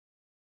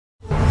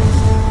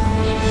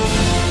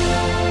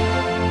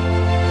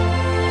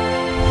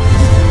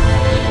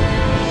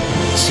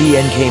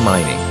CNK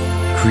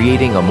Mining,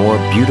 creating a more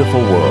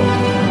beautiful world.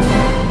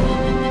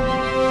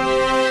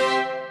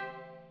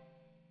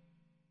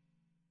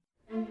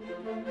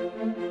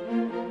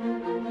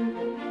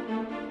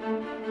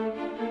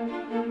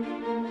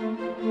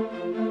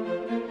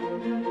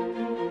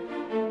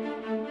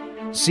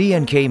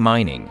 CNK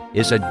Mining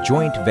is a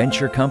joint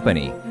venture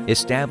company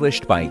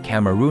established by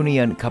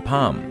Cameroonian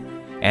Kapam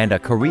and a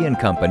Korean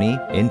company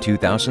in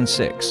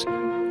 2006,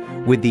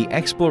 with the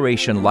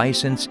exploration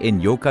license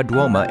in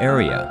Yokaduoma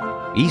area,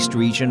 East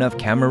Region of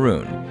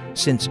Cameroon,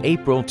 since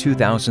April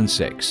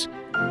 2006.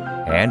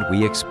 And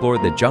we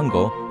explored the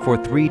jungle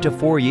for 3 to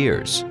 4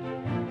 years.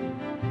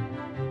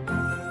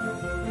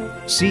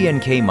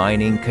 CNK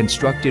Mining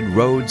constructed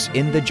roads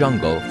in the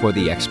jungle for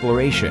the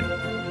exploration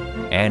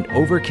and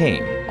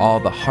overcame all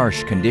the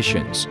harsh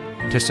conditions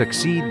to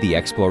succeed the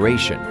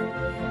exploration,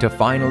 to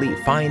finally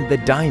find the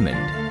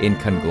diamond in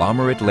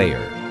conglomerate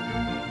layer.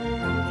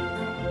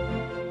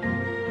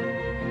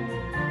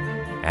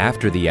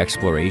 After the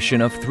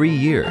exploration of 3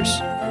 years,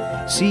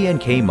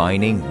 CNK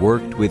Mining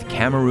worked with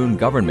Cameroon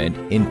government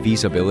in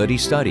feasibility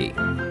study,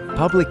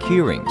 public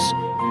hearings,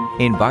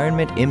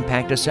 environment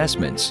impact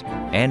assessments,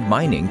 and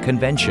mining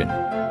convention.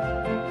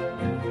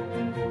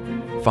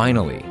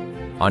 Finally,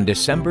 on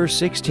December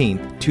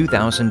 16,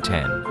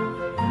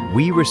 2010,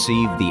 we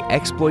received the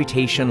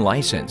exploitation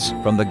license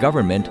from the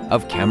government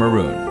of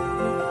Cameroon.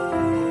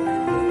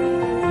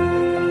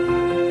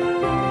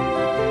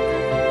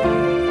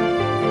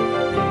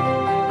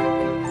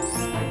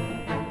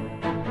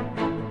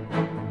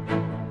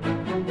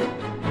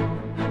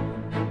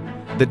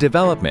 The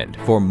development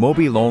for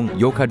Mobilong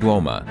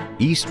Yokaduoma,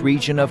 East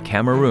Region of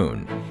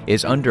Cameroon,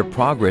 is under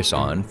progress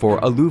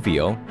for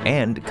alluvial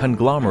and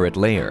conglomerate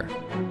layer.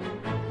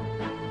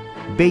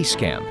 Base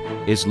camp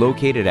is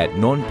located at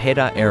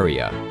Nonpeda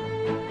area,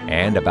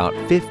 and about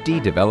 50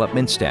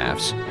 development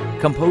staffs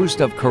composed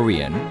of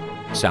Korean,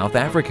 South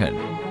African,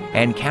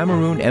 and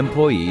Cameroon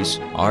employees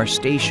are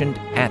stationed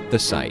at the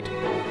site.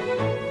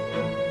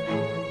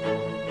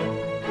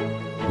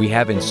 We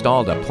have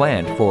installed a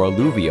plant for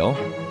alluvial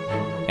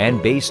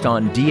and based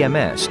on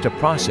DMS to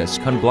process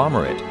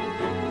conglomerate.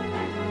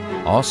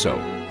 Also,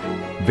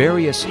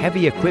 various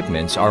heavy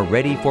equipments are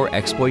ready for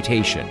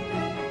exploitation.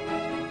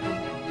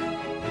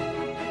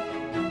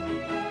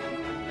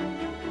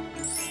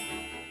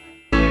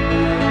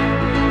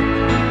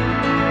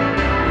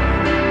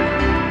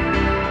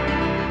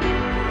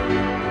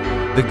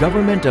 The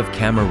government of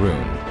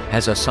Cameroon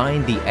has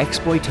assigned the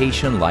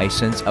exploitation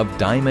license of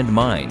diamond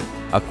mine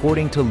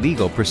according to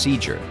legal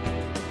procedure.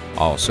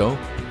 Also,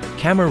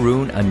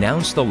 Cameroon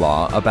announced the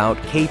law about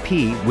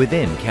KP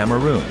within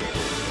Cameroon,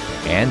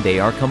 and they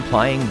are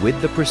complying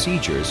with the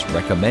procedures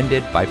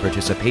recommended by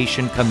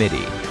Participation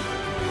Committee.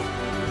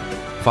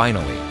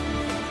 Finally,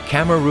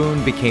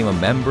 Cameroon became a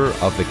member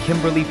of the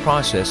Kimberley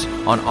process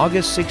on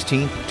August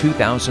 16,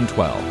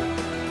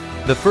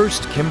 2012. The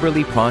first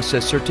Kimberley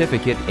Process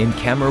Certificate in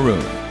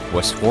Cameroon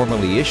was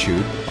formally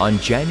issued on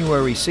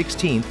January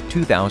 16,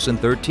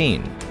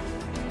 2013.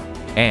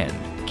 And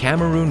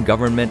Cameroon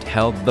government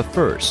held the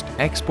first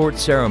export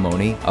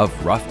ceremony of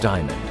rough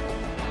diamond.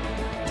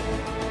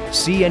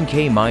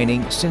 CNK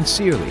Mining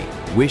sincerely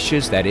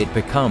wishes that it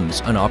becomes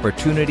an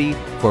opportunity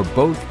for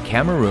both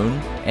Cameroon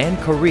and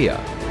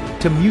Korea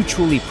to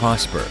mutually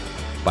prosper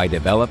by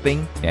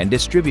developing and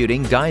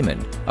distributing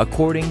diamond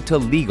according to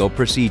legal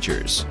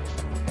procedures.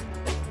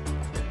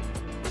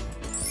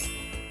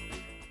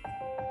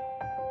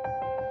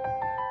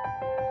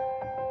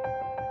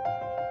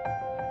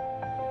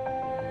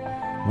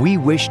 We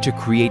wish to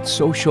create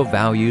social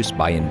values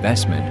by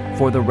investment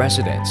for the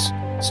residents,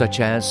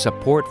 such as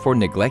support for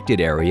neglected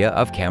area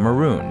of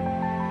Cameroon,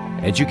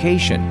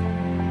 education,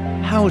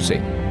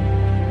 housing,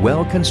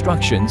 well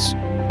constructions,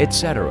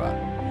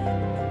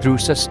 etc., through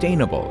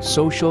sustainable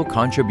social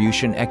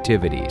contribution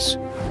activities.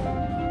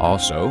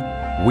 Also,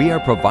 we are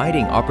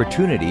providing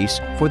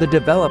opportunities for the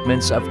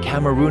developments of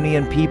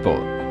Cameroonian people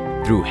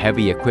through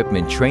heavy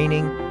equipment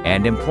training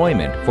and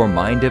employment for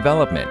mine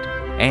development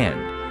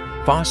and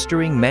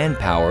fostering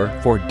manpower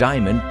for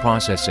diamond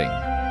processing.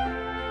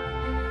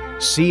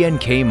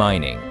 CNK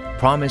Mining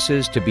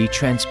promises to be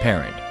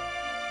transparent,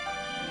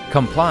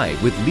 comply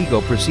with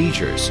legal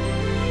procedures,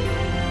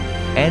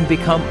 and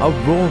become a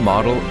role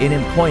model in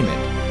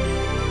employment,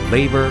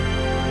 labor,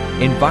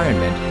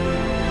 environment,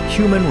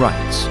 human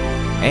rights,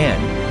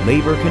 and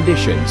labor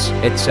conditions,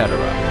 etc.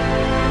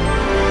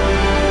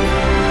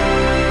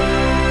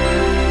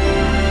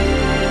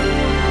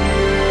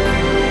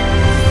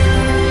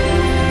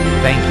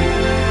 Thank you.